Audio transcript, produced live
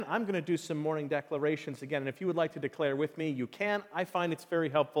I'm going to do some morning declarations again, and if you would like to declare with me, you can. I find it's very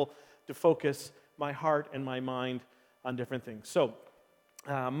helpful to focus my heart and my mind on different things. So,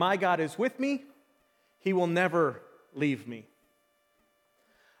 my God is with me. He will never leave me.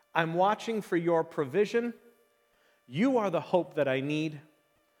 I'm watching for your provision. You are the hope that I need.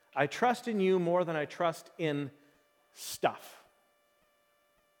 I trust in you more than I trust in stuff.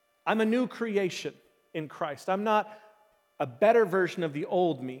 I'm a new creation in Christ. I'm not a better version of the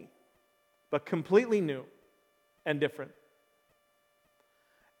old me, but completely new and different.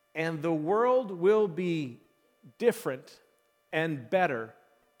 And the world will be different and better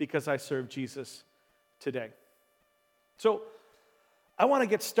because I serve Jesus today. So, I want to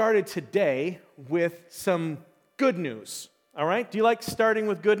get started today with some good news. All right? Do you like starting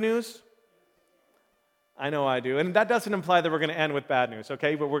with good news? I know I do. And that doesn't imply that we're going to end with bad news,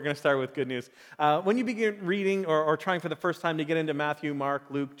 okay? But we're going to start with good news. When you begin reading or trying for the first time to get into Matthew, Mark,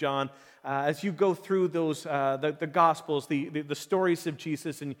 Luke, John, as you go through those the Gospels, the stories of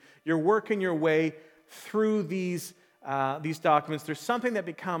Jesus, and you're working your way through these documents, there's something that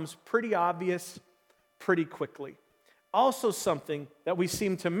becomes pretty obvious pretty quickly. Also something that we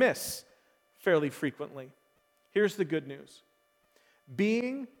seem to miss fairly frequently. Here's the good news.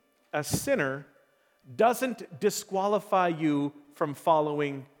 Being a sinner doesn't disqualify you from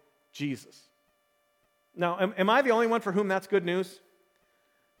following Jesus. Now, am I the only one for whom that's good news?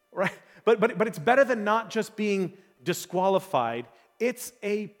 Right? But it's better than not just being disqualified. It's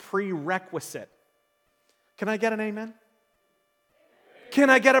a prerequisite. Can I get an amen? Can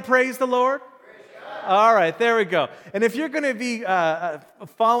I get a praise the Lord? All right, there we go. And if you're going to be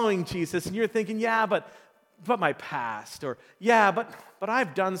following Jesus and you're thinking, yeah, but my past, or yeah, but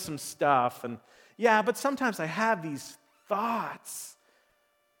I've done some stuff, and yeah, but sometimes I have these thoughts.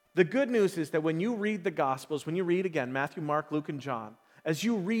 The good news is that when you read the Gospels, when you read again Matthew, Mark, Luke, and John, as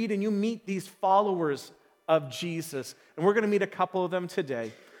you read and you meet these followers of Jesus, and we're going to meet a couple of them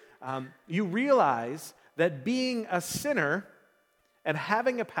today, you realize that being a sinner and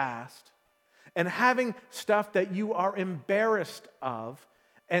having a past and having stuff that you are embarrassed of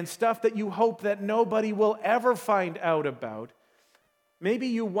and stuff that you hope that nobody will ever find out about, maybe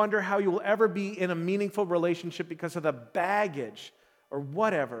you wonder how you will ever be in a meaningful relationship because of the baggage or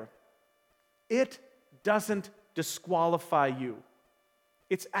whatever. It doesn't disqualify you.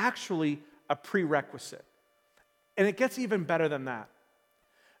 It's actually a prerequisite. And it gets even better than that.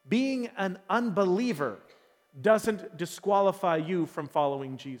 Being an unbeliever doesn't disqualify you from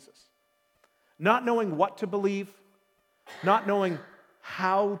following Jesus. Not knowing what to believe, not knowing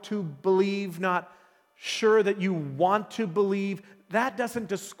how to believe, not sure that you want to believe, that doesn't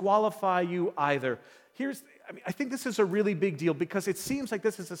disqualify you either. I think this is a really big deal because it seems like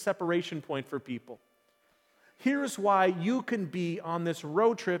this is a separation point for people. Here's why you can be on this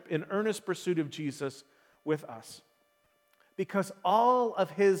road trip in earnest pursuit of Jesus with us. Because all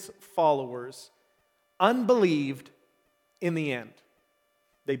of his followers unbelieved in the end.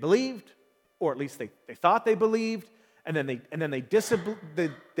 They believed, or at least they thought they believed, and then they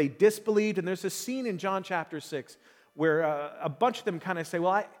disbelieved. And there's a scene in John chapter 6 where a bunch of them kind of say,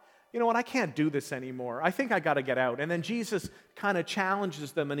 well, you know what, I can't do this anymore. I think I got to get out. And then Jesus kind of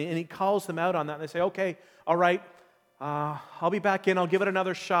challenges them, and he calls them out on that. And they say, okay, all right, I'll be back in. I'll give it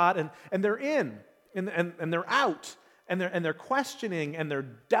another shot. And they're in, and they're out. And they're questioning, and they're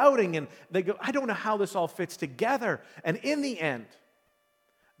doubting, and they go, I don't know how this all fits together. And in the end,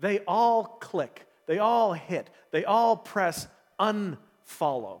 they all click. They all hit. They all press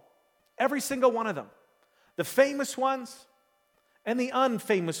unfollow. Every single one of them. The famous ones and the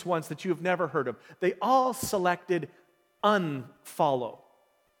unfamous ones that you have never heard of. They all selected unfollow.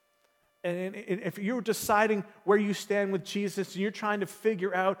 And if you're deciding where you stand with Jesus and you're trying to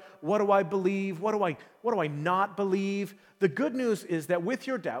figure out, what do I believe? What do I not believe? The good news is that with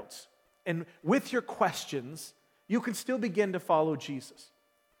your doubts and with your questions, you can still begin to follow Jesus.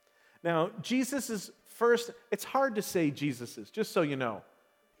 Now, Jesus's first, it's hard to say Jesus's, just so you know.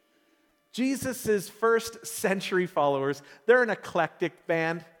 Jesus's first century followers, they're an eclectic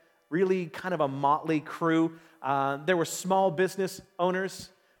band, really kind of a motley crew. There were small business owners.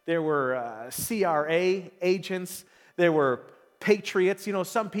 There were CRA agents. There were patriots. You know,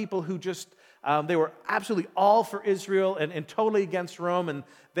 some people who just, they were absolutely all for Israel and totally against Rome. And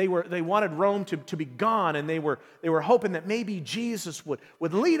they wanted Rome to be gone. And they were hoping that maybe Jesus would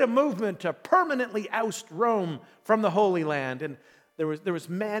lead a movement to permanently oust Rome from the Holy Land. And there was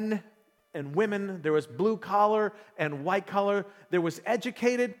men and women. There was blue collar and white collar. There was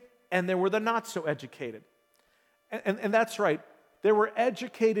educated, and there were the not so educated. And that's right. There were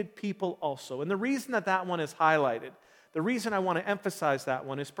educated people also. And the reason that one is highlighted, The reason I want to emphasize that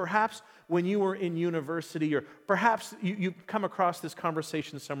one is perhaps when you were in university, or perhaps you come across this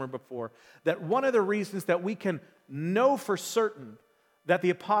conversation somewhere before, that one of the reasons that we can know for certain that the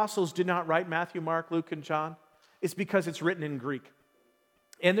apostles did not write Matthew, Mark, Luke, and John is because it's written in Greek.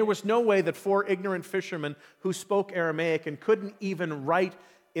 And there was no way that 4 ignorant fishermen who spoke Aramaic and couldn't even write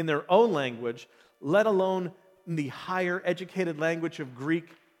in their own language, let alone in the higher educated language of Greek,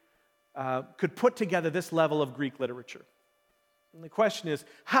 could put together this level of Greek literature. And the question is,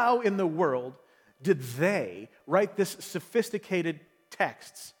 how in the world did they write this sophisticated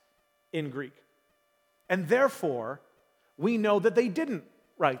texts in Greek? And therefore, we know that they didn't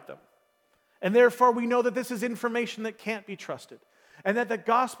write them. And therefore, we know that this is information that can't be trusted. And that the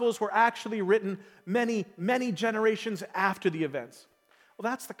Gospels were actually written many, many generations after the events. Well,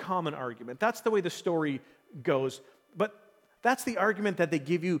 that's the common argument. That's the way the story goes. But that's the argument that they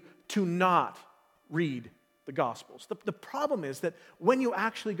give you to not read the Gospels. The problem is that when you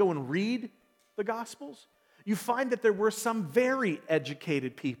actually go and read the Gospels, you find that there were some very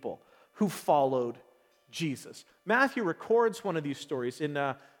educated people who followed Jesus. Matthew records one of these stories in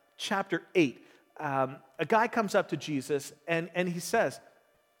chapter 8. A guy comes up to Jesus and he says,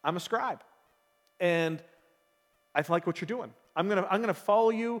 I'm a scribe, and I like what you're doing. I'm gonna follow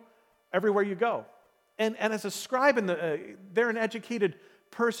you everywhere you go. And as a scribe, they're an educated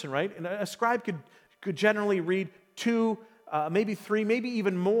person, right? And a scribe could generally read 2, maybe 3, maybe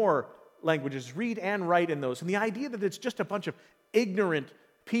even more languages, read and write in those. And the idea that it's just a bunch of ignorant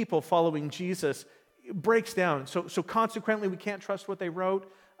people following Jesus breaks down. So consequently, we can't trust what they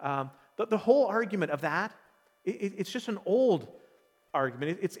wrote. The whole argument of that, it's just an old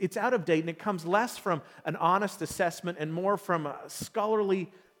argument. It's out of date, and it comes less from an honest assessment and more from a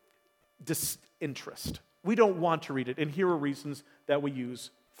scholarly disinterest. We don't want to read it, and here are reasons that we use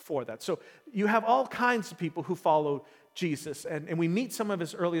for that. So you have all kinds of people who followed Jesus, and we meet some of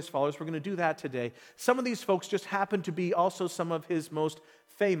his earliest followers. We're going to do that today. Some of these folks just happen to be also some of his most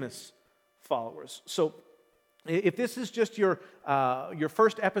famous followers. So if this is just your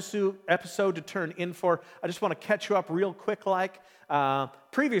first episode to turn in for, I just want to catch you up real quick.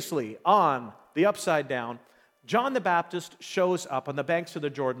 Previously on the Upside Down, John the Baptist shows up on the banks of the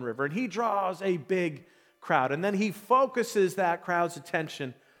Jordan River, and he draws a big crowd, and then he focuses that crowd's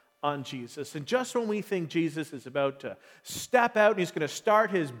attention on Jesus. And just when we think Jesus is about to step out and he's going to start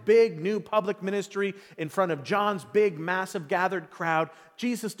his big new public ministry in front of John's big, massive gathered crowd,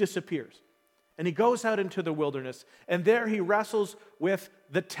 Jesus disappears. And he goes out into the wilderness, and there he wrestles with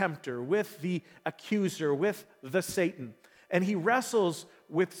the tempter, with the accuser, with the Satan. And he wrestles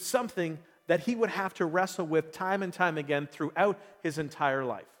with something that he would have to wrestle with time and time again throughout his entire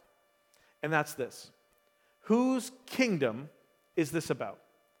life. And that's this. Whose kingdom is this about?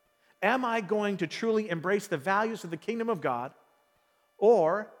 Am I going to truly embrace the values of the kingdom of God,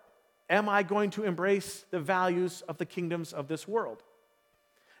 or am I going to embrace the values of the kingdoms of this world?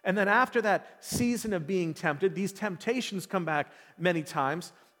 And then after that season of being tempted, these temptations come back many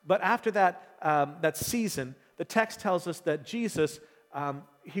times, but after that season, the text tells us that Jesus,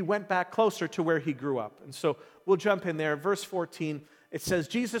 he went back closer to where he grew up. And so we'll jump in there. Verse 14, it says,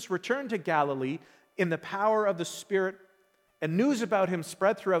 Jesus returned to Galilee in the power of the Spirit, and news about him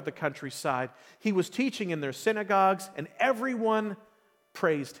spread throughout the countryside. He was teaching in their synagogues, and everyone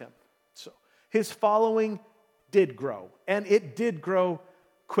praised him. So his following did grow, and it did grow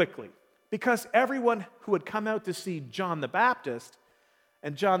quickly, because everyone who had come out to see John the Baptist,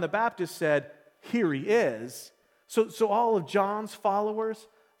 and John the Baptist said, here he is. So all of John's followers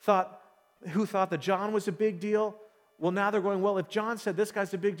thought that John was a big deal. Well, now they're going, well, if John said this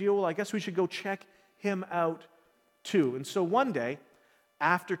guy's a big deal, well, I guess we should go check him out too. And so one day,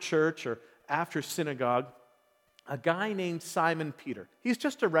 after church or after synagogue, a guy named Simon Peter, he's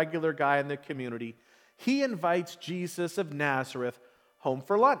just a regular guy in the community, he invites Jesus of Nazareth home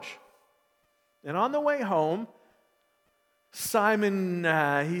for lunch. And on the way home, Simon,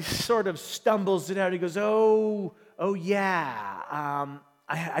 he sort of stumbles it out. He goes, oh yeah,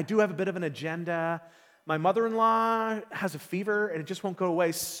 I do have a bit of an agenda. My mother-in-law has a fever and it just won't go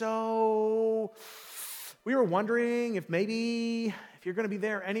away. So we were wondering if you're going to be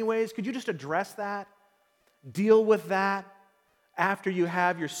there anyways, could you just address that? Deal with that after you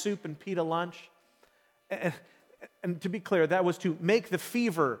have your soup and pita lunch? And to be clear, that was to make the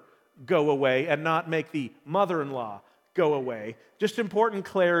fever go away and not make the mother-in-law go away. Just important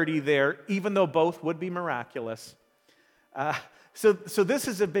clarity there, even though both would be miraculous. So this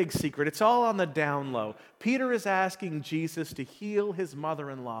is a big secret. It's all on the down low. Peter is asking Jesus to heal his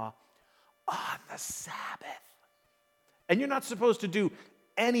mother-in-law on the Sabbath. And you're not supposed to do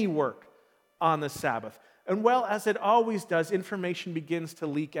any work on the Sabbath. And well, as it always does, information begins to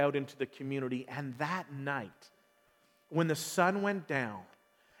leak out into the community. And that night, when the sun went down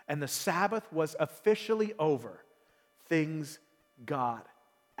and the Sabbath was officially over, things got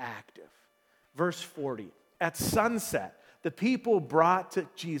active. Verse 40, at sunset, the people brought to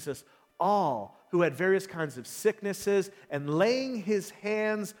Jesus all who had various kinds of sicknesses, and laying his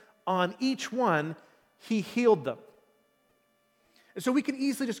hands on each one, he healed them. And so we can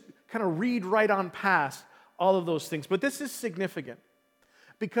easily just kind of read right on past all of those things. But this is significant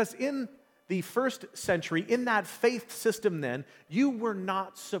because in the first century, in that faith system then, you were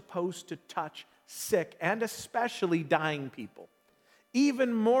not supposed to touch sick and especially dying people.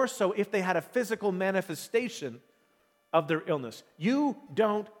 Even more so if they had a physical manifestation of their illness. You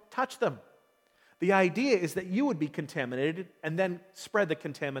don't touch them. The idea is that you would be contaminated and then spread the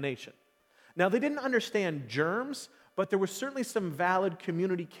contamination. Now, they didn't understand germs, but there were certainly some valid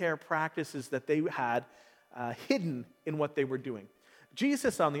community care practices that they had hidden in what they were doing.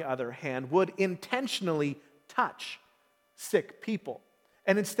 Jesus, on the other hand, would intentionally touch sick people.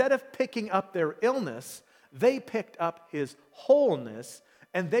 And instead of picking up their illness, they picked up his wholeness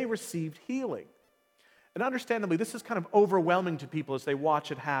and they received healing. And understandably, this is kind of overwhelming to people as they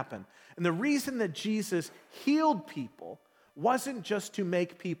watch it happen. And the reason that Jesus healed people wasn't just to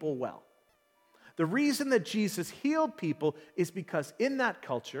make people well. The reason that Jesus healed people is because in that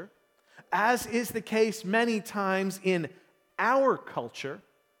culture, as is the case many times in our culture,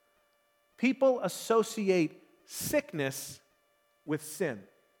 people associate sickness with sin.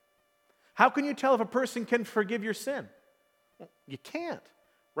 How can you tell if a person can forgive your sin? Well, you can't,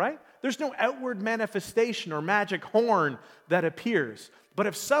 right? There's no outward manifestation or magic horn that appears. But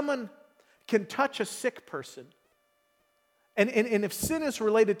if someone can touch a sick person, and if sin is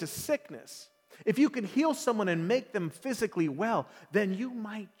related to sickness, if you can heal someone and make them physically well, then you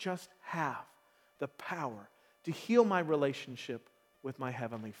might just have the power to heal my relationship with my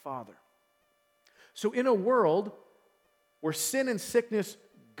Heavenly Father. So in a world where sin and sickness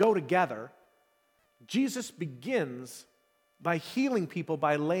go together, Jesus begins by healing people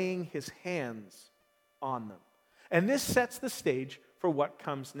by laying his hands on them. And this sets the stage for what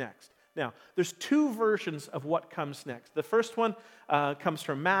comes next. Now, there's two versions of what comes next. The first one comes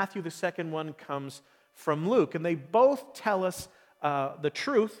from Matthew. The second one comes from Luke. And they both tell us the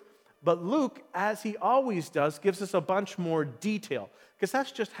truth, but Luke, as he always does, gives us a bunch more detail, because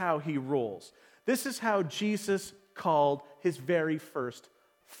that's just how he rolls. This is how Jesus called his very first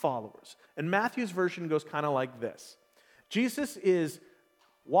followers. And Matthew's version goes kind of like this. Jesus is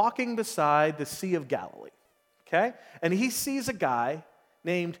walking beside the Sea of Galilee, okay? And he sees a guy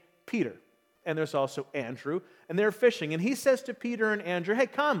named Peter, and there's also Andrew, and they're fishing. And he says to Peter and Andrew, hey,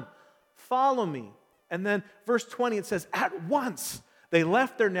 come, follow me. And then verse 20, it says, at once they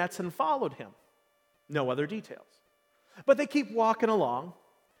left their nets and followed him. No other details. But they keep walking along,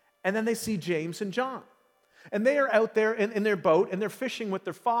 and then they see James and John. And they are out there in their boat, and they're fishing with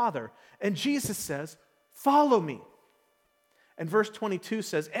their father. And Jesus says, follow me. And verse 22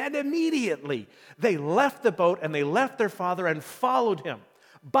 says, and immediately they left the boat, and they left their father and followed him.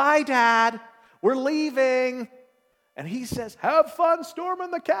 Bye, Dad. We're leaving. And he says, have fun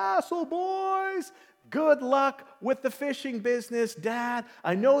storming the castle, boys. Good luck with the fishing business, Dad.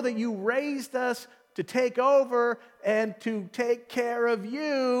 I know that you raised us to take over and to take care of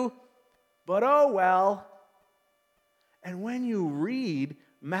you, but oh well. And when you read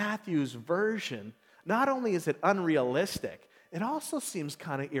Matthew's version, not only is it unrealistic, it also seems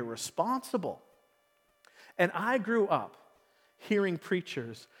kind of irresponsible. And I grew up hearing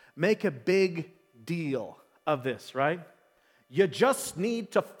preachers make a big deal of this, right? You just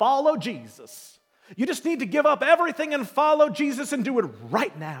need to follow Jesus. You just need to give up everything and follow Jesus and do it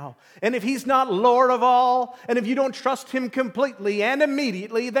right now. And if he's not Lord of all, and if you don't trust him completely and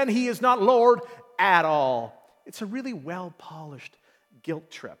immediately, then he is not Lord at all. It's a really well-polished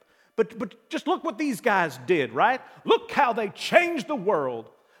guilt trip. But just look what these guys did, right? Look how they changed the world.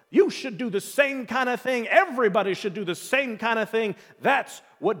 You should do the same kind of thing. Everybody should do the same kind of thing. That's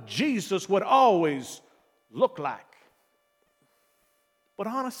what Jesus would always look like. But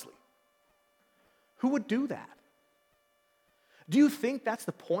honestly, who would do that? Do you think that's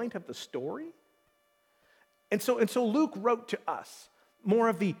the point of the story? And so Luke wrote to us, more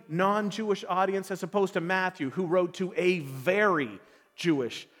of the non-Jewish audience, as opposed to Matthew, who wrote to a very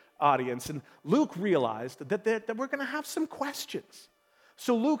Jewish audience. And Luke realized that we're going to have some questions.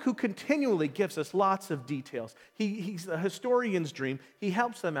 So Luke, who continually gives us lots of details, he's a historian's dream. He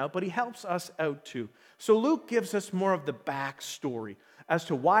helps them out, but he helps us out too. So Luke gives us more of the backstory as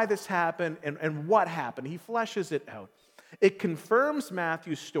to why this happened and what happened. He fleshes it out. It confirms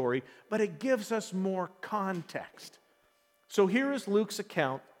Matthew's story, but it gives us more context. So here is Luke's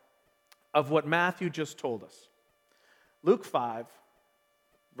account of what Matthew just told us. Luke 5,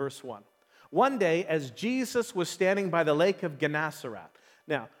 verse 1. One day, as Jesus was standing by the lake of Gennesaret.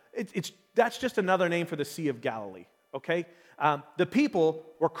 Now, that's just another name for the Sea of Galilee, okay? The people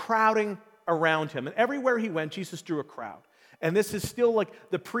were crowding around him, and everywhere he went, Jesus drew a crowd. And this is still like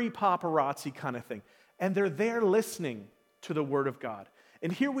the pre-paparazzi kind of thing. And they're there listening to the Word of God.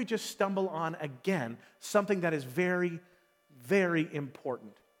 And here we just stumble on, again, something that is very, very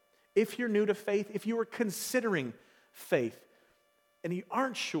important. If you're new to faith, if you are considering faith, and you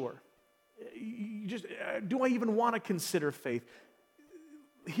aren't sure, do I even want to consider faith?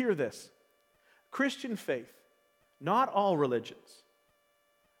 Hear this. Christian faith, not all religions,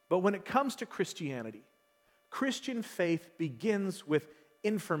 but when it comes to Christianity, Christian faith begins with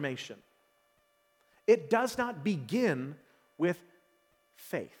information. It does not begin with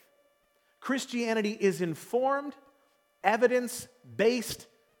faith. Christianity is informed, evidence-based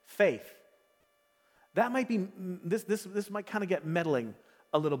faith. That might be, this might kind of get meddling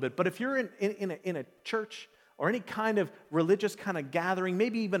a little bit, but if you're in a church or any kind of religious kind of gathering,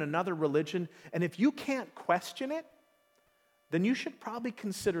 maybe even another religion, and if you can't question it, then you should probably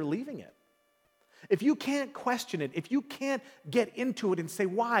consider leaving it. If you can't question it, if you can't get into it and say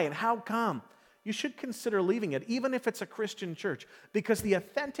why and how come, you should consider leaving it, even if it's a Christian church, because the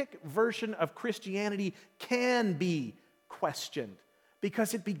authentic version of Christianity can be questioned,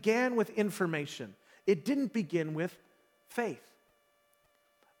 because it began with information. It didn't begin with faith.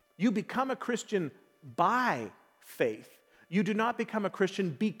 You become a Christian by faith. You do not become a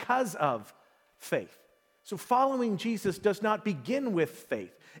Christian because of faith. So following Jesus does not begin with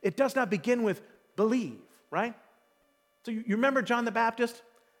faith. It does not begin with believe, right? So you remember John the Baptist?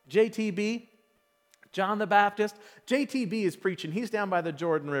 JTB? John the Baptist? JTB is preaching. He's down by the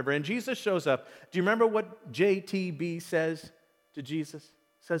Jordan River, and Jesus shows up. Do you remember what JTB says to Jesus?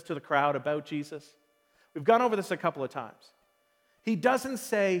 Says to the crowd about Jesus? We've gone over this a couple of times. He doesn't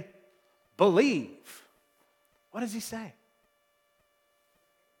say, believe. What does he say?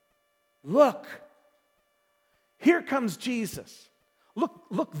 Look. Here comes Jesus.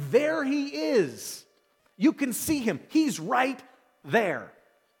 Look, there he is. You can see him. He's right there.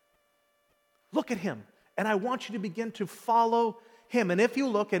 Look at him. And I want you to begin to follow him. And if you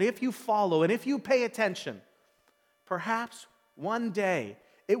look and if you follow and if you pay attention, perhaps one day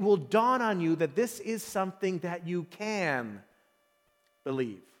it will dawn on you that this is something that you can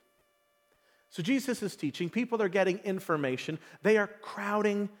believe. So Jesus is teaching. People are getting information. They are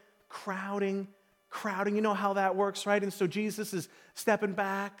crowding. You know how that works, right? And so Jesus is stepping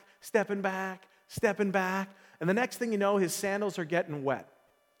back. And the next thing you know, his sandals are getting wet.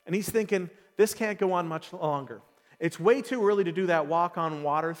 And he's thinking, this can't go on much longer. It's way too early to do that walk on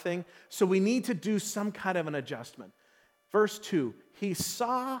water thing, so we need to do some kind of an adjustment. Verse 2, he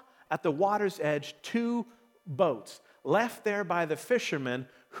saw at the water's edge 2 boats left there by the fishermen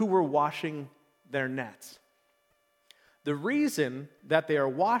who were washing their nets. The reason that they are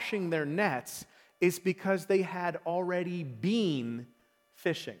washing their nets is because they had already been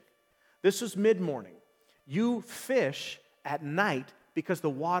fishing. This was mid-morning. You fish at night because the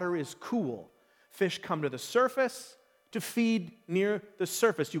water is cool. Fish come to the surface to feed near the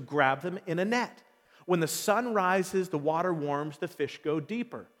surface. You grab them in a net. When the sun rises, the water warms, the fish go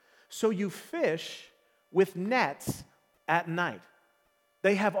deeper. So you fish with nets at night.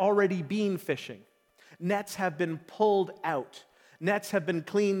 They have already been fishing. Nets have been pulled out. Nets have been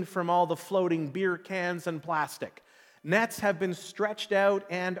cleaned from all the floating beer cans and plastic. Nets have been stretched out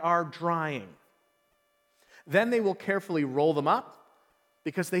and are drying. Then they will carefully roll them up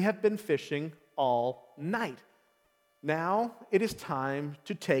because they have been fishing all night. Now it is time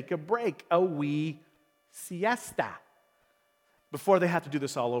to take a break, a wee siesta, before they have to do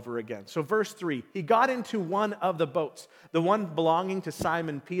this all over again. So verse 3, he got into one of the boats, the one belonging to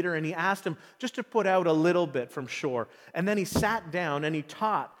Simon Peter, and he asked him just to put out a little bit from shore. And then he sat down and he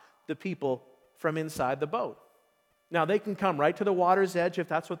taught the people from inside the boat. Now they can come right to the water's edge if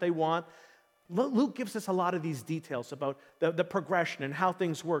that's what they want. Luke gives us a lot of these details about the progression and how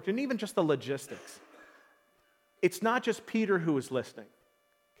things worked, and even just the logistics. It's not just Peter who is listening,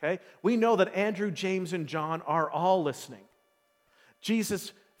 okay? We know that Andrew, James, and John are all listening.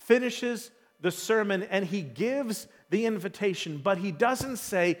 Jesus finishes the sermon and he gives the invitation, but he doesn't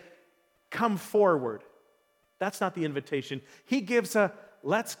say, come forward. That's not the invitation. He gives a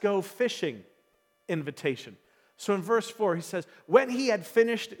let's go fishing invitation. So in verse 4, he says, when he had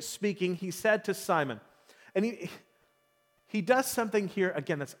finished speaking, he said to Simon, and he does something here,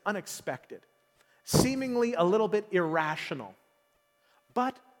 again, that's unexpected. seemingly a little bit irrational,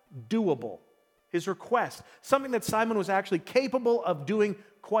 but doable. His request, something that Simon was actually capable of doing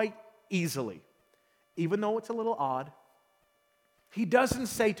quite easily. Even though it's a little odd, he doesn't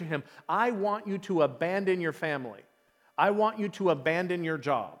say to him, I want you to abandon your family. I want you to abandon your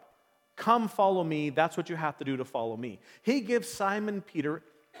job. Come follow me. That's what you have to do to follow me. He gives Simon Peter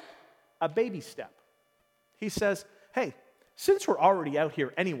a baby step. He says, hey, since we're already out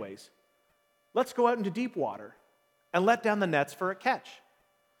here anyways, let's go out into deep water and let down the nets for a catch.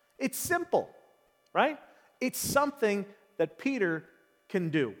 It's simple, right? It's something that Peter can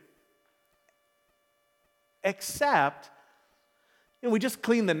do. Except, we just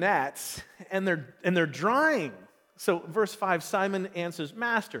clean the nets and they're drying. So verse 5, Simon answers,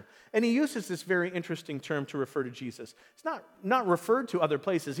 Master. And he uses this very interesting term to refer to Jesus. It's not referred to other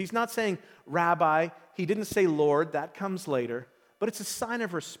places. He's not saying Rabbi. He didn't say Lord. That comes later. But it's a sign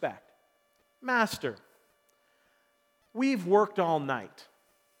of respect. Master, we've worked all night.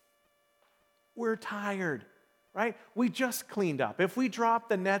 We're tired, right? We just cleaned up. If we drop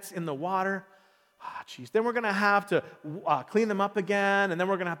the nets in the water, then we're going to have to clean them up again, and then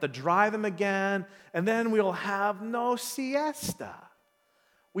we're going to have to dry them again, and then we'll have no siesta.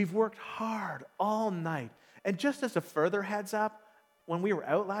 We've worked hard all night. And just as a further heads up, when we were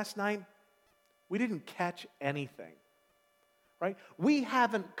out last night, we didn't catch anything, right? We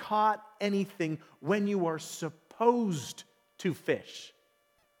haven't caught anything when you are supposed to fish.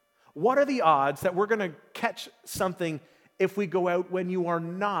 What are the odds that we're going to catch something if we go out when you are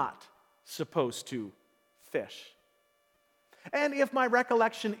not supposed to fish? And if my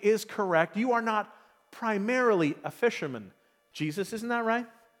recollection is correct, you are not primarily a fisherman. Jesus, isn't that right?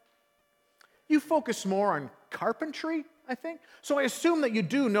 You focus more on carpentry, I think. So I assume that you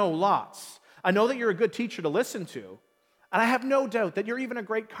do know lots. I know that you're a good teacher to listen to, and I have no doubt that you're even a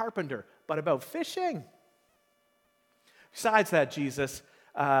great carpenter. But about fishing? Besides that, Jesus,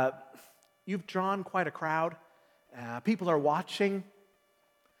 you've drawn quite a crowd. People are watching.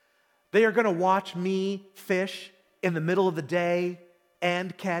 They are going to watch me fish in the middle of the day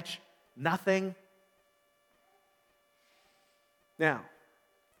and catch nothing. Now,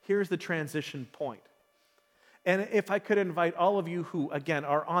 here's the transition point. And if I could invite all of you who, again,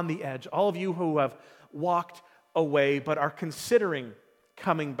 are on the edge, all of you who have walked away but are considering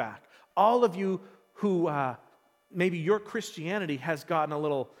coming back, all of you who maybe your Christianity has gotten a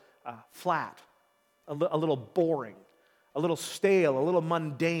little flat, a little boring, a little stale, a little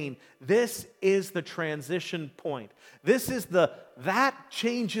mundane. This is the transition point. This is the that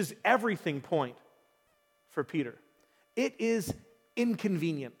changes everything point for Peter. It is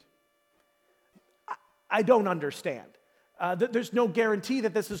inconvenient. I don't understand. There's no guarantee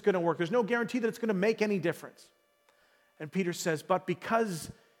that this is going to work. There's no guarantee that it's going to make any difference. And Peter says, but because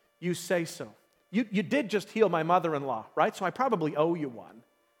you say so. You did just heal my mother-in-law, right? So I probably owe you one.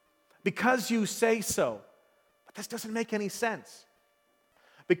 Because you say so. But this doesn't make any sense.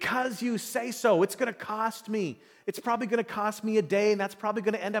 Because you say so, it's going to cost me. It's probably going to cost me a day, and that's probably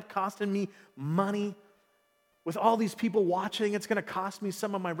going to end up costing me money. With all these people watching, it's going to cost me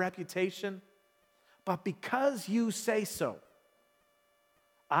some of my reputation. But because you say so,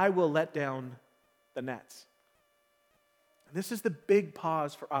 I will let down the nets. And this is the big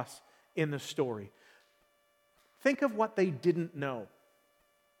pause for us in the story. Think of what they didn't know.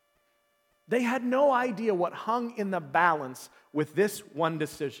 They had no idea what hung in the balance with this one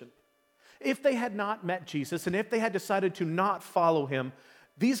decision. If they had not met Jesus and if they had decided to not follow him,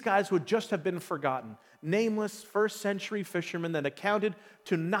 these guys would just have been forgotten. Nameless first century fishermen that accounted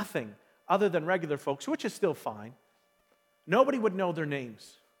to nothing other than regular folks, which is still fine. Nobody would know their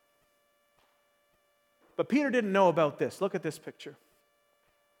names. But Peter didn't know about this. Look at this picture.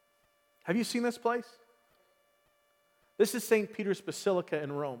 Have you seen this place? This is St. Peter's Basilica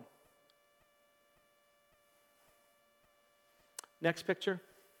in Rome. Next picture.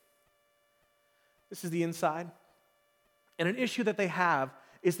 This is the inside. And an issue that they have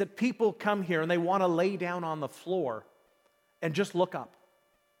is that people come here and they want to lay down on the floor and just look up.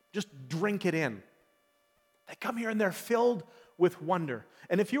 Just drink it in. They come here and they're filled with wonder.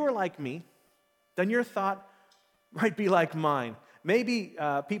 And if you were like me, then your thought might be like mine. Maybe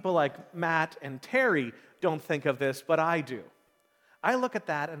people like Matt and Terry don't think of this, but I do. I look at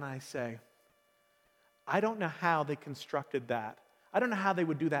that and I say, I don't know how they constructed that. I don't know how they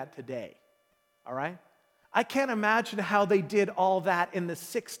would do that today, all right? I can't imagine how they did all that in the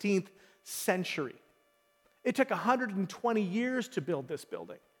 16th century. It took 120 years to build this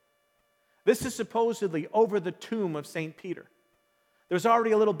building. This is supposedly over the tomb of St. Peter. There was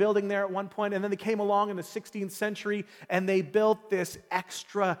already a little building there at one point, and then they came along in the 16th century, and they built this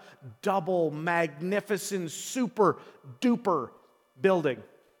extra, double, magnificent, super duper building.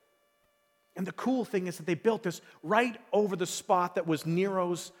 And the cool thing is that they built this right over the spot that was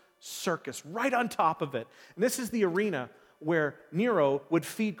Nero's circus, right on top of it. And this is the arena where Nero would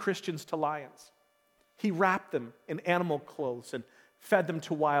feed Christians to lions. He wrapped them in animal clothes and fed them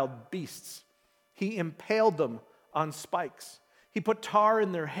to wild beasts. He impaled them on spikes. He put tar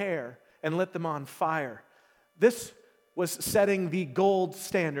in their hair and lit them on fire. This was setting the gold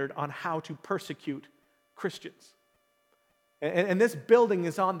standard on how to persecute Christians. And this building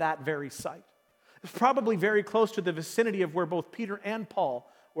is on that very site. It's probably very close to the vicinity of where both Peter and Paul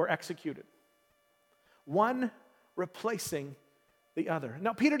were executed. One replacing the other.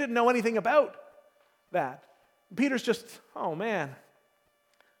 Now, Peter didn't know anything about that. Peter's just, oh man,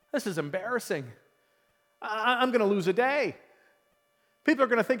 this is embarrassing. I'm going to lose a day. People are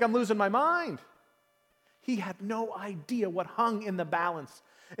going to think I'm losing my mind. He had no idea what hung in the balance.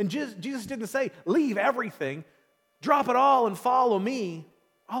 And Jesus didn't say, leave everything, drop it all and follow me.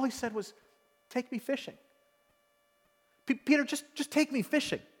 All he said was, take me fishing. Peter, just take me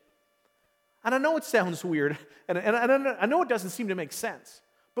fishing. And I know it sounds weird, and I know it doesn't seem to make sense,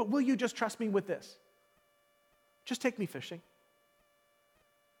 but will you just trust me with this? Just take me fishing.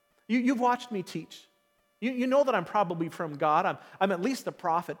 You've watched me teach. You know that I'm probably from God. I'm at least a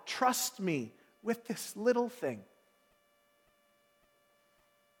prophet. Trust me with this little thing.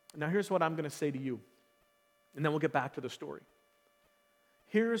 Now here's what I'm going to say to you, and then we'll get back to the story.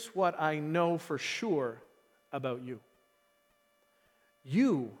 Here's what I know for sure about you.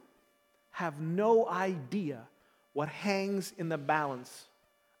 You have no idea what hangs in the balance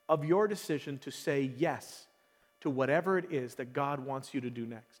of your decision to say yes to whatever it is that God wants you to do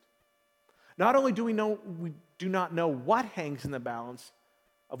next. Not only do we do not know what hangs in the balance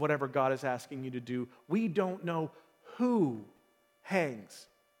of whatever God is asking you to do, we don't know who hangs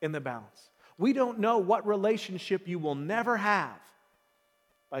in the balance. We don't know what relationship you will never have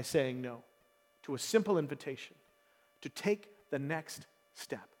by saying no to a simple invitation to take the next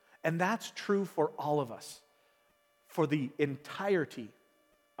step. And that's true for all of us, for the entirety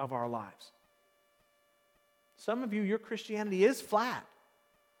of our lives. Some of you, your Christianity is flat.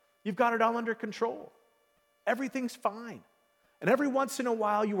 You've got it all under control. Everything's fine. And every once in a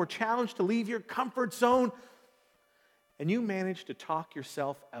while, you were challenged to leave your comfort zone, and you managed to talk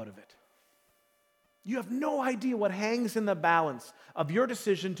yourself out of it. You have no idea what hangs in the balance of your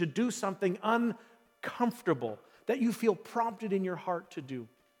decision to do something uncomfortable that you feel prompted in your heart to do.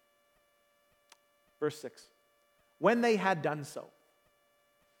 Verse 6, when they had done so,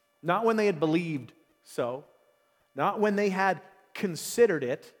 not when they had believed so, not when they had considered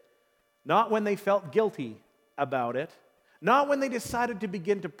it, not when they felt guilty about it, not when they decided to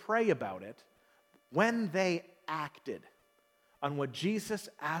begin to pray about it, when they acted on what Jesus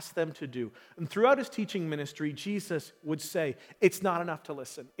asked them to do. And throughout his teaching ministry, Jesus would say, it's not enough to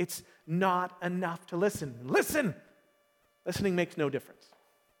listen. It's not enough to listen. Listen! Listening makes no difference.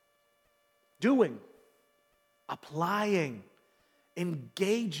 Doing, applying,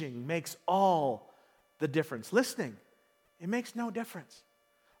 engaging makes all the difference. Listening, it makes no difference.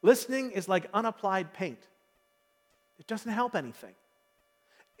 Listening is like unapplied paint. It doesn't help anything.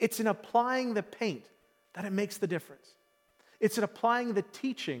 It's in applying the paint that it makes the difference. It's in applying the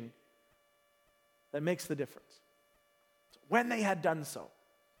teaching that makes the difference. When they had done so,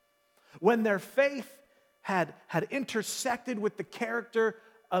 when their faith had intersected with the character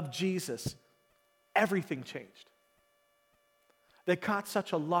of Jesus, everything changed. They caught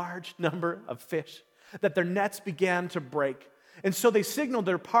such a large number of fish that their nets began to break. And so they signaled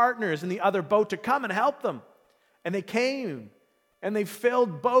their partners in the other boat to come and help them. And they came, and they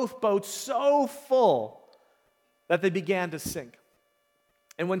filled both boats so full that they began to sink.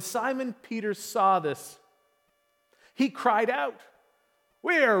 And when Simon Peter saw this, he cried out,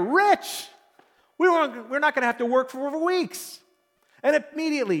 "We're rich! We're not going to have to work for weeks." And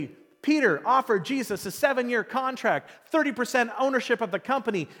immediately, Peter offered Jesus a 7-year contract, 30% ownership of the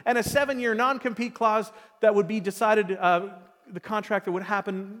company, and a 7-year non-compete clause that would be decided, the contract that would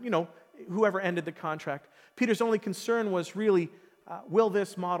happen, whoever ended the contract. Peter's only concern was really, will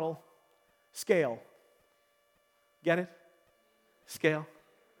this model scale? Get it? Scale?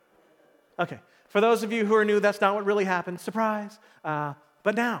 Okay. For those of you who are new, that's not what really happened. Surprise.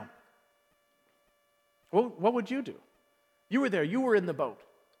 But now, what would you do? You were there. You were in the boat.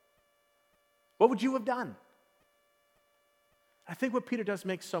 What would you have done? I think what Peter does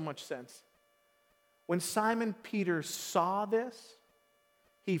makes so much sense. When Simon Peter saw this,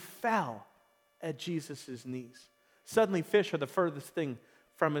 he fell at Jesus' knees. Suddenly fish are the furthest thing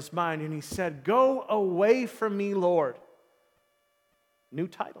from his mind, and he said, "Go away from me, Lord." New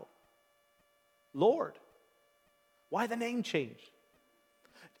title. Lord. Why the name change?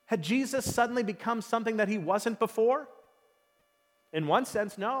 Had Jesus suddenly become something that he wasn't before? In one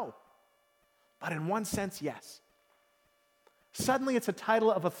sense, no. But in one sense, yes. Suddenly it's a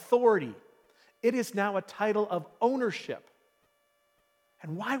title of authority. It is now a title of ownership.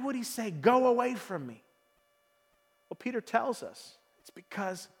 And why would he say, "Go away from me"? Well, Peter tells us it's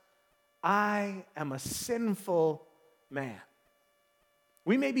because I am a sinful man.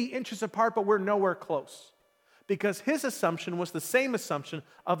 We may be inches apart, but we're nowhere close. Because his assumption was the same assumption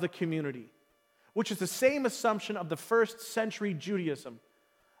of the community, which is the same assumption of the first century Judaism.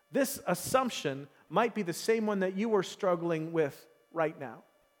 This assumption might be the same one that you are struggling with right now.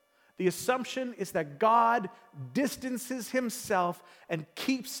 The assumption is that God distances himself and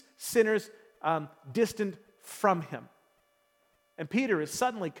keeps sinners distant from him. And Peter is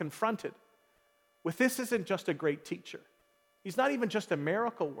suddenly confronted with this isn't just a great teacher. He's not even just a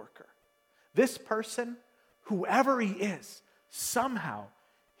miracle worker. This person, whoever he is, somehow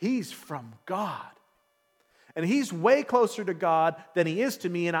he's from God. And he's way closer to God than he is to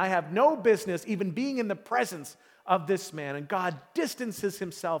me, and I have no business even being in the presence of this man. And God distances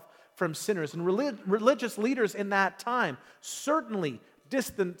himself from sinners. And religious leaders in that time certainly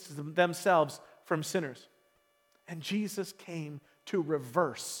distanced themselves from sinners. And Jesus came to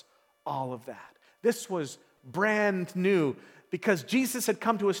reverse all of that. This was brand new because Jesus had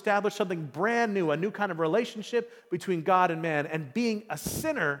come to establish something brand new, a new kind of relationship between God and man. And being a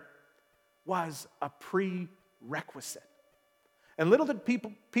sinner was a prerequisite. And little did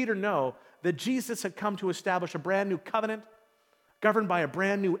Peter know that Jesus had come to establish a brand new covenant governed by a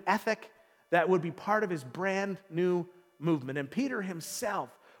brand new ethic that would be part of his brand new movement. And Peter himself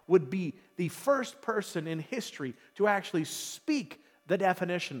would be the first person in history to actually speak the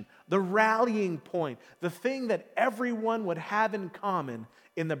definition, the rallying point, the thing that everyone would have in common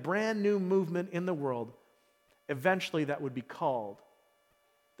in the brand new movement in the world. Eventually that would be called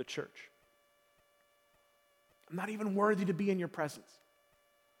the church. I'm not even worthy to be in your presence.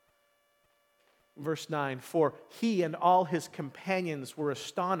 Verse 9, for he and all his companions were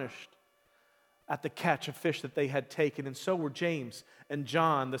astonished at the catch of fish that they had taken, and so were James and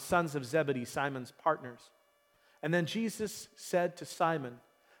John, the sons of Zebedee, Simon's partners. And then Jesus said to Simon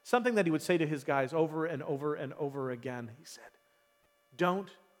something that he would say to his guys over and over and over again. He said, "Don't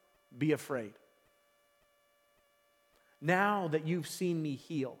be afraid. Now that you've seen me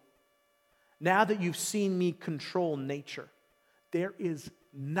heal, now that you've seen me control nature, there is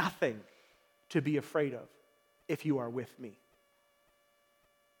nothing to be afraid of if you are with me.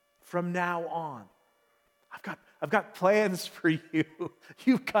 From now on, I've got plans for you.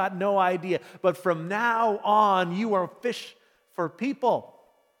 You've got no idea. But from now on, you are fish for people.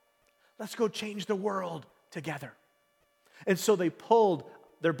 Let's go change the world together." And so they pulled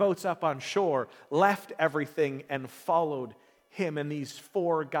their boats up on shore, left everything, and followed him. And these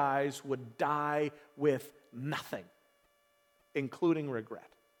four guys would die with nothing, including regret.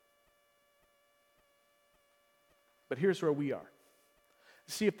 But here's where we are.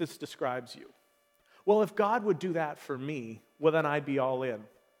 See if this describes you. Well, if God would do that for me, well, then I'd be all in,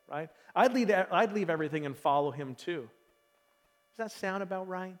 right? I'd leave everything and follow him too. Does that sound about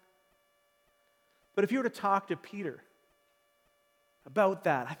right? But if you were to talk to Peter about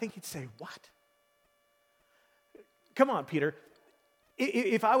that, I think he'd say, "What? Come on, Peter.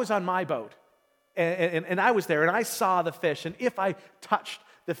 If I was on my boat and I was there and I saw the fish, and if I touched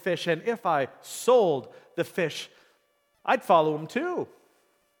the fish and if I sold the fish, I'd follow him too."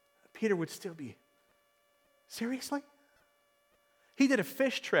 Peter would still be, "Seriously? He did a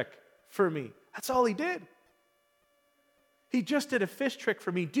fish trick for me. That's all he did. He just did a fish trick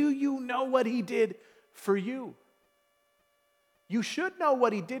for me. Do you know what he did for you? You should know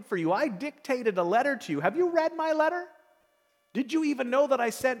what he did for you. I dictated a letter to you. Have you read my letter? Did you even know that I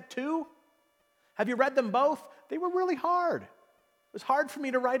sent two? Have you read them both? They were really hard. It was hard for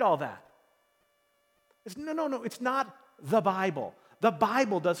me to write all that." No, it's not the Bible. The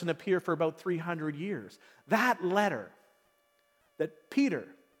Bible doesn't appear for about 300 years. That letter that Peter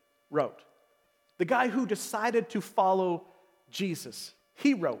wrote, the guy who decided to follow Jesus,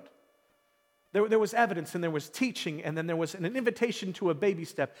 he wrote. There was evidence and there was teaching and then there was an invitation to a baby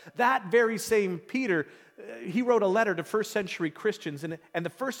step. That very same Peter, he wrote a letter to first century Christians, and the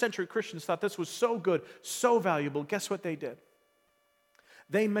first century Christians thought this was so good, so valuable. Guess what they did?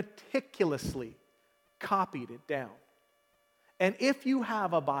 They meticulously copied it down. And if you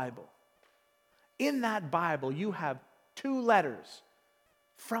have a Bible, in that Bible you have two letters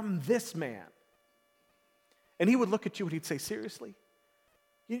from this man. And he would look at you and he'd say, seriously?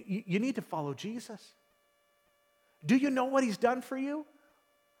 You need to follow Jesus. Do you know what he's done for you?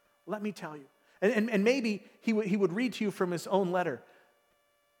 Let me tell you. And maybe he would read to you from his own letter.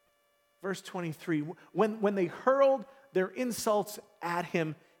 Verse 23, when they hurled their insults at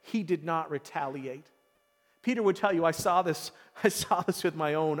him, he did not retaliate. Peter would tell you, I saw this with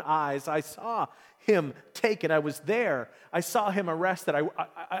my own eyes. I saw him taken. I was there. I saw him arrested.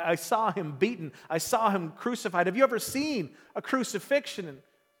 I saw him beaten. I saw him crucified. Have you ever seen a crucifixion?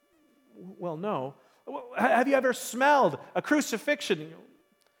 Well, no. Have you ever smelled a crucifixion?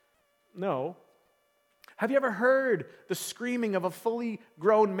 No. Have you ever heard the screaming of a fully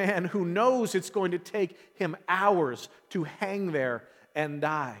grown man who knows it's going to take him hours to hang there and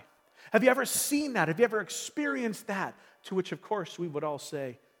die? Have you ever seen that? Have you ever experienced that? To which, of course, we would all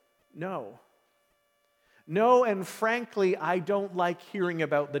say, no. No, and frankly, I don't like hearing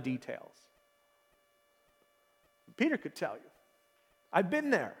about the details. Peter could tell you, I've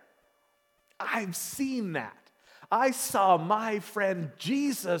been there. I've seen that. I saw my friend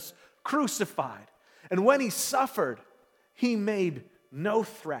Jesus crucified. And when he suffered, he made no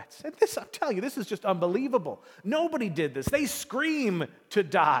threats. And this, I'm telling you, this is just unbelievable. Nobody did this. They scream to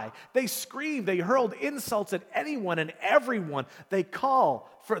die. They scream. They hurled insults at anyone and everyone. They call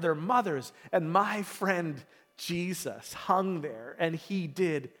for their mothers. And my friend Jesus hung there, and he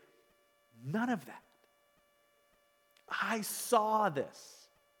did none of that. I saw this.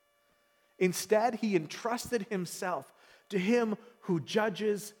 Instead, he entrusted himself to him who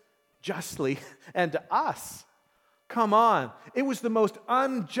judges justly, and to us. Come on. It was the most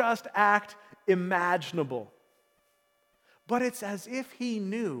unjust act imaginable. But it's as if he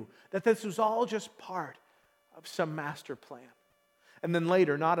knew that this was all just part of some master plan. And then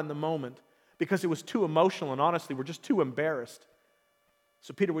later, not in the moment, because it was too emotional, and honestly, we're just too embarrassed.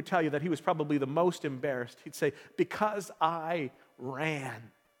 So Peter would tell you that he was probably the most embarrassed. He'd say, because I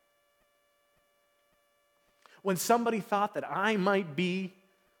ran. When somebody thought that I might be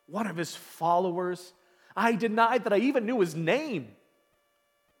one of his followers, I denied that I even knew his name.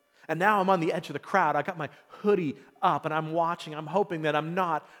 And now I'm on the edge of the crowd. I got my hoodie up and I'm watching. I'm hoping that I'm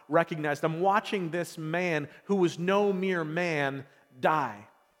not recognized. I'm watching this man who was no mere man die.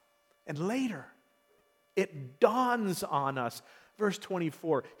 And later, it dawns on us. Verse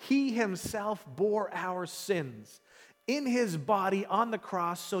 24, he himself bore our sins in his body on the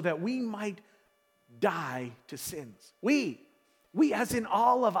cross so that we might die to sins. We as in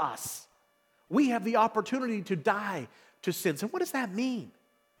all of us, we have the opportunity to die to sins. And what does that mean?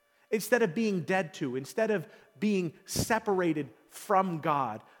 Instead of being dead to, instead of being separated from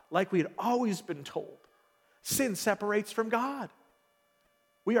God, like we had always been told, sin separates from God.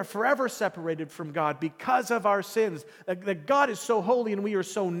 We are forever separated from God because of our sins. That God is so holy and we are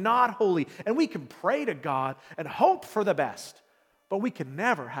so not holy. And we can pray to God and hope for the best, but we can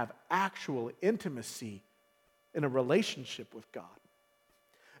never have actual intimacy in a relationship with God.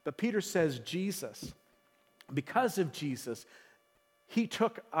 But Peter says Jesus, because of Jesus, he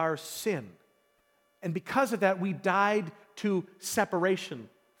took our sin. And because of that, we died to separation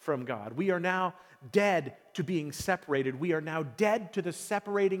from God. We are now dead to being separated. We are now dead to the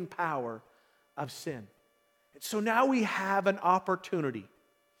separating power of sin. And so now we have an opportunity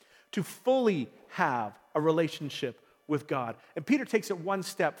to fully have a relationship with God. And Peter takes it one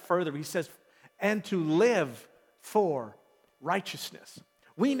step further. He says, and to live for righteousness.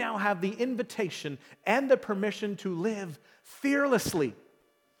 We now have the invitation and the permission to live fearlessly.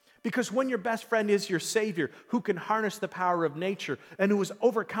 Because when your best friend is your Savior, who can harness the power of nature and who has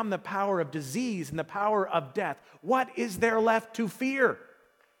overcome the power of disease and the power of death, what is there left to fear?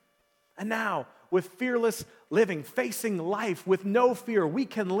 And now, with fearless living, facing life with no fear, we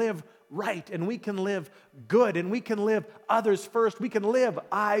can live right and we can live good and we can live others first. We can live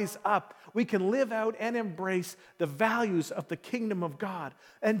eyes up. We can live out and embrace the values of the kingdom of God.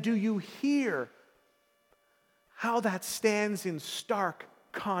 And do you hear how that stands in stark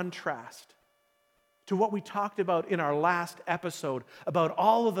contrast to what we talked about in our last episode about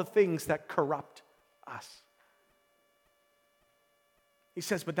all of the things that corrupt us? He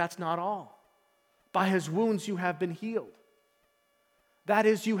says, but that's not all. By his wounds you have been healed. That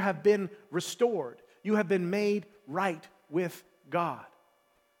is, you have been restored. You have been made right with God.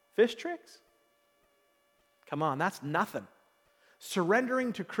 Fish tricks? Come on, that's nothing.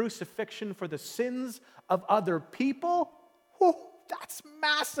 Surrendering to crucifixion for the sins of other people? Whew, that's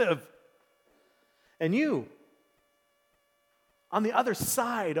massive. And you, on the other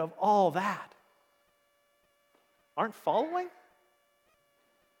side of all that, aren't following?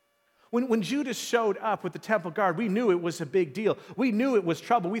 When Judas showed up with the temple guard, we knew it was a big deal. We knew it was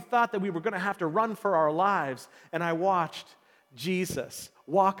trouble. We thought that we were going to have to run for our lives. And I watched Jesus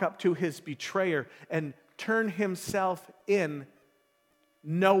walk up to his betrayer and turn himself in,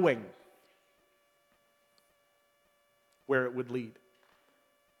 knowing where it would lead.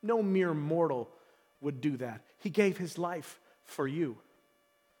 No mere mortal would do that. He gave his life for you.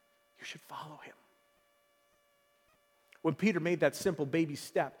 You should follow him. When Peter made that simple baby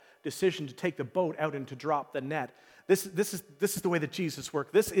step decision to take the boat out and to drop the net, this is the way that Jesus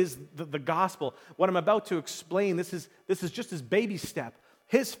worked. This is the gospel. What I'm about to explain, this is just his baby step.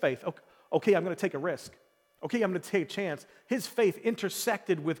 His faith. Okay, I'm going to take a risk. Okay, I'm going to take a chance. His faith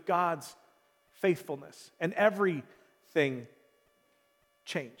intersected with God's faithfulness, and everything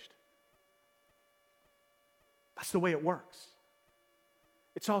changed. That's the way it works.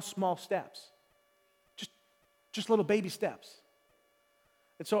 It's all small steps. Just little baby steps.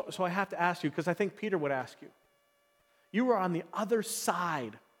 And so I have to ask you, because I think Peter would ask you, you were on the other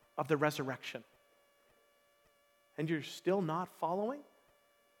side of the resurrection, and you're still not following?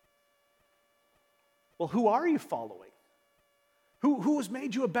 Well, who are you following? Who has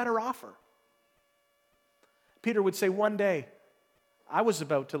made you a better offer? Peter would say, one day, I was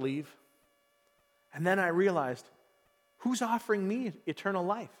about to leave, and then I realized, who's offering me eternal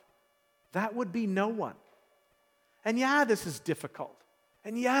life? That would be no one. And yeah, this is difficult.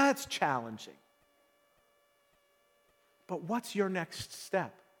 And yeah, it's challenging. But what's your next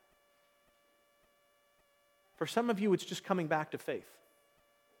step? For some of you, it's just coming back to faith.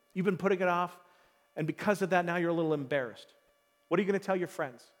 You've been putting it off, and because of that, now you're a little embarrassed. What are you going to tell your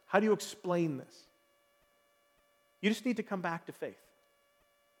friends? How do you explain this? You just need to come back to faith.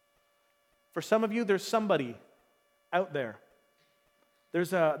 For some of you, there's somebody out there.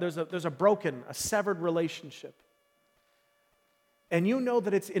 There's a broken, a severed relationship. And you know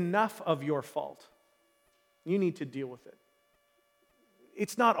that it's enough of your fault. You need to deal with it.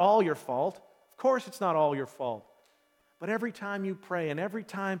 It's not all your fault. Of course it's not all your fault. But every time you pray and every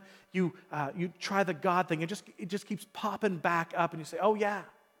time you try the God thing, it just keeps popping back up, and you say, oh yeah.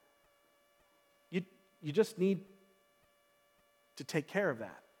 You just need to take care of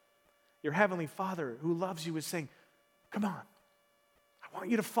that. Your Heavenly Father who loves you is saying, come on, I want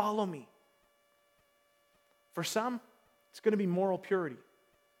you to follow me. For some, it's going to be moral purity.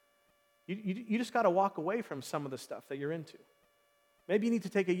 You just got to walk away from some of the stuff that you're into. Maybe you need to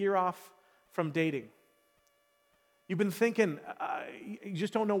take a year off from dating. You've been thinking, you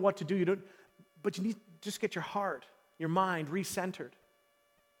just don't know what to do. But you need to just get your heart, your mind recentered.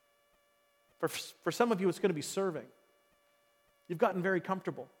 For some of you, it's going to be serving. You've gotten very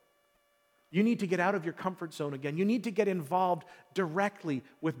comfortable. You need to get out of your comfort zone again. You need to get involved directly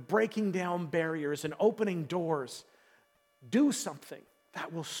with breaking down barriers and opening doors. Do something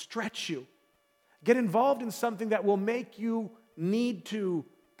that will stretch you. Get involved in something that will make you need to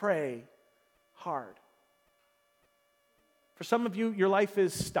pray hard. For some of you, your life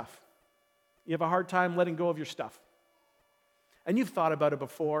is stuff. You have a hard time letting go of your stuff. And you've thought about it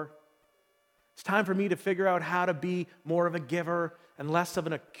before. It's time for me to figure out how to be more of a giver and less of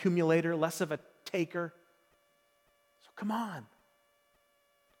an accumulator, less of a taker. So come on.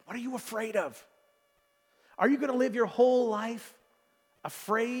 What are you afraid of? Are you going to live your whole life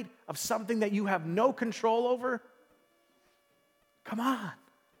afraid of something that you have no control over? Come on.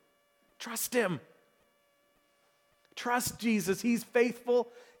 Trust Him. Trust Jesus. He's faithful,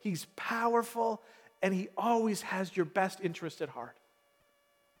 He's powerful, and He always has your best interest at heart.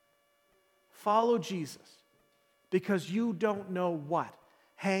 Follow Jesus, because you don't know what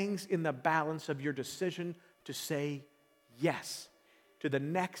hangs in the balance of your decision to say yes to the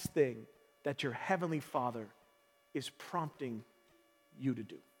next thing that your Heavenly Father is prompting you to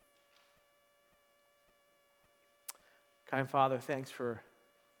do. Kind Father, thanks for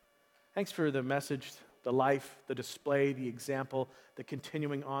the message, the life, the display, the example, the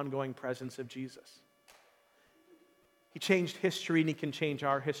continuing, ongoing presence of Jesus. He changed history, and He can change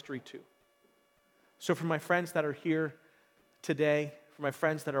our history too. So for my friends that are here today, for my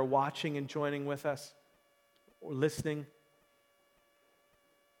friends that are watching and joining with us or listening,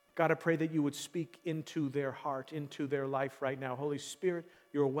 God, I pray that you would speak into their heart, into their life right now. Holy Spirit,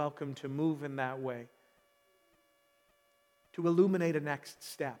 you're welcome to move in that way, to illuminate a next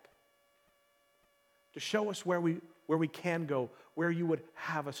step, to show us where we can go, where you would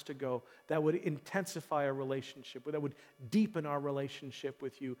have us to go, that would intensify our relationship, that would deepen our relationship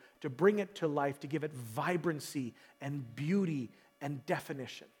with you, to bring it to life, to give it vibrancy and beauty and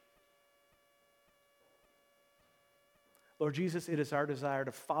definition. Lord Jesus, it is our desire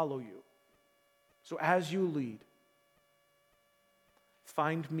to follow you. So as you lead,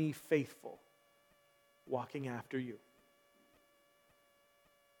 find me faithful, walking after you.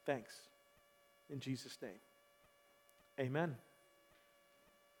 Thanks. In Jesus' name, amen.